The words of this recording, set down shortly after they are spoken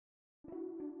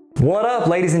What up,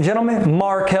 ladies and gentlemen?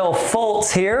 Markelle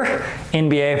Fultz here,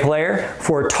 NBA player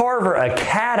for Tarver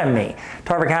Academy,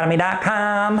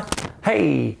 tarveracademy.com.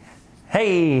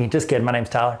 Hey, just kidding, my name's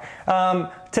Tyler.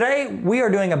 Today we are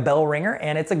doing a bell ringer,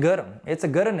 and it's a good one. It's a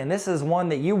good one, and this is one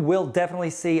that you will definitely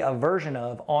see a version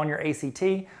of on your ACT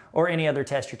or any other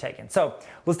test you're taking. So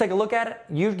let's take a look at it.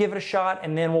 You give it a shot,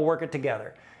 and then we'll work it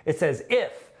together. It says,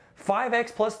 if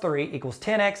 5x plus 3 equals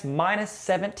 10x minus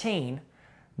 17,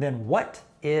 then what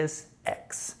is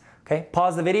x? Okay,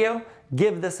 pause the video,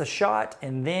 give this a shot,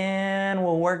 and then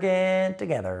we'll work it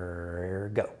together.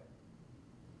 Go.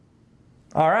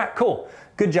 All right, cool.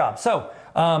 Good job. So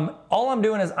all I'm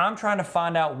doing is I'm trying to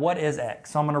find out what is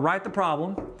x. So I'm going to write the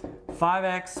problem.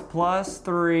 5x plus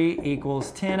 3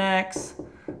 equals 10x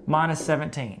minus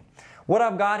 17. What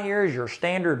I've got here is your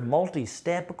standard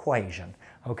multi-step equation.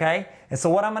 Okay, and so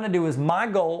what I'm going to do is my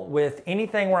goal with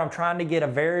anything where I'm trying to get a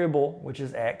variable, which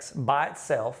is x, by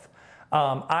itself,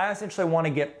 I essentially want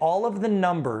to get all of the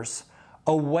numbers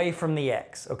away from the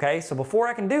x. Okay, so before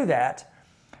I can do that,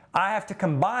 I have to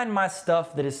combine my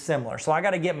stuff that is similar. So I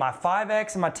got to get my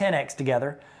 5x and my 10x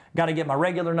together, got to get my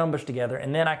regular numbers together,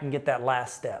 and then I can get that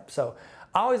last step. So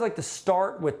I always like to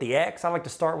start with the x. I like to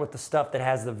start with the stuff that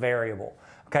has the variable.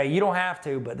 Okay, you don't have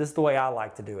to, but this is the way I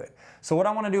like to do it. So what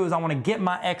I want to do is I want to get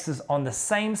my x's on the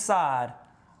same side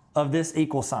of this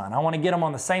equal sign. I want to get them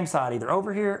on the same side, either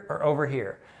over here or over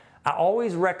here. I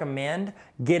always recommend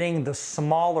getting the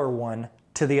smaller one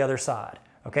to the other side.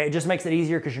 Okay, it just makes it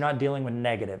easier because you're not dealing with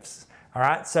negatives. All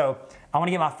right, so I want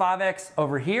to get my 5x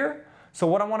over here. So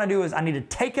what I want to do is I need to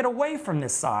take it away from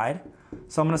this side.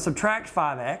 So I'm going to subtract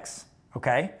 5x,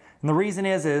 okay? And the reason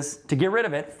is to get rid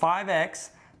of it, 5x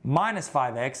minus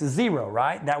 5x is 0,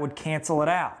 right? That would cancel it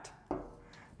out.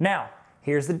 Now,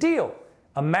 here's the deal.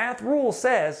 A math rule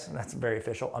says, that's very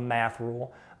official, a math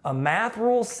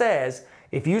rule says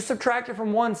if you subtract it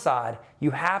from one side,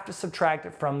 you have to subtract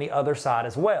it from the other side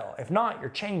as well. If not, you're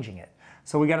changing it.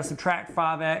 So we got to subtract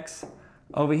 5x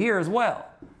over here as well.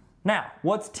 Now,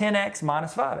 what's 10x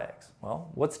minus 5x?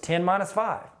 Well, what's 10 minus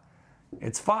 5?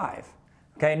 It's 5.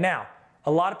 Okay, now,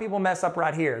 a lot of people mess up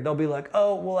right here. They'll be like,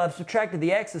 oh, well, I've subtracted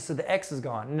the x's, so the x is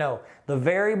gone. No, the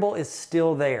variable is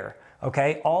still there,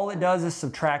 okay? All it does is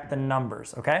subtract the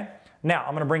numbers, okay? Now,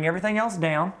 I'm going to bring everything else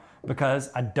down because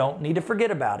I don't need to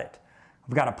forget about it.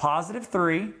 I've got a positive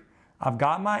 3. I've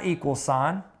got my equal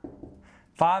sign,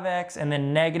 5x, and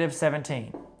then negative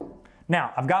 17.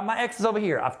 Now, I've got my x's over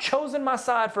here. I've chosen my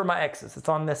side for my x's. It's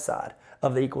on this side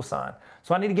of the equal sign.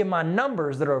 So I need to get my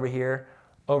numbers that are over here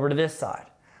over to this side.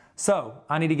 So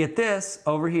I need to get this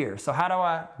over here. So how do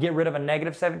I get rid of a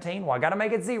negative 17? Well, I got to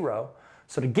make it 0.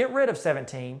 So to get rid of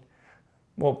 17,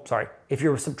 well, sorry, if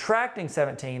you're subtracting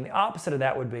 17, the opposite of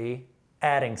that would be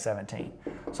adding 17.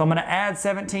 So I'm going to add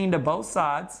 17 to both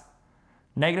sides.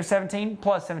 Negative 17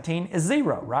 plus 17 is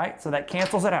 0, right? So that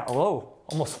cancels it out. Oh,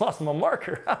 almost lost my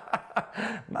marker.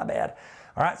 My bad.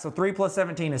 All right, so 3 plus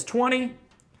 17 is 20.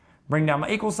 Bring down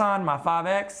my equal sign, my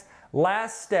 5x.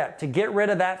 Last step, to get rid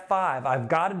of that 5, I've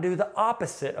got to do the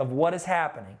opposite of what is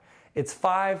happening. It's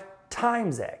 5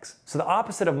 times x. So the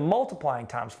opposite of multiplying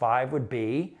times 5 would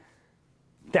be,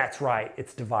 that's right,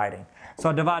 it's dividing. So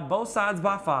I divide both sides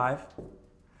by 5.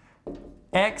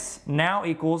 X now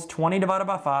equals 20 divided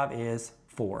by 5 is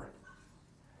 4.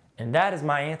 And that is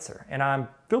my answer. And I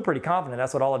feel pretty confident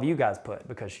that's what all of you guys put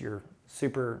because you're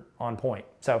super on point.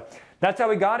 So that's how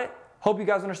we got it. Hope you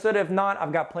guys understood. If not,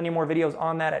 I've got plenty more videos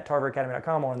on that at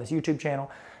tarveracademy.com or on this YouTube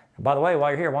channel. And by the way, while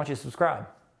you're here, why don't you subscribe?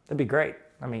 That'd be great.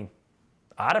 I mean,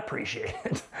 I'd appreciate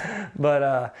it.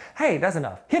 But hey, that's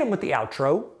enough. Hit them with the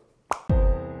outro.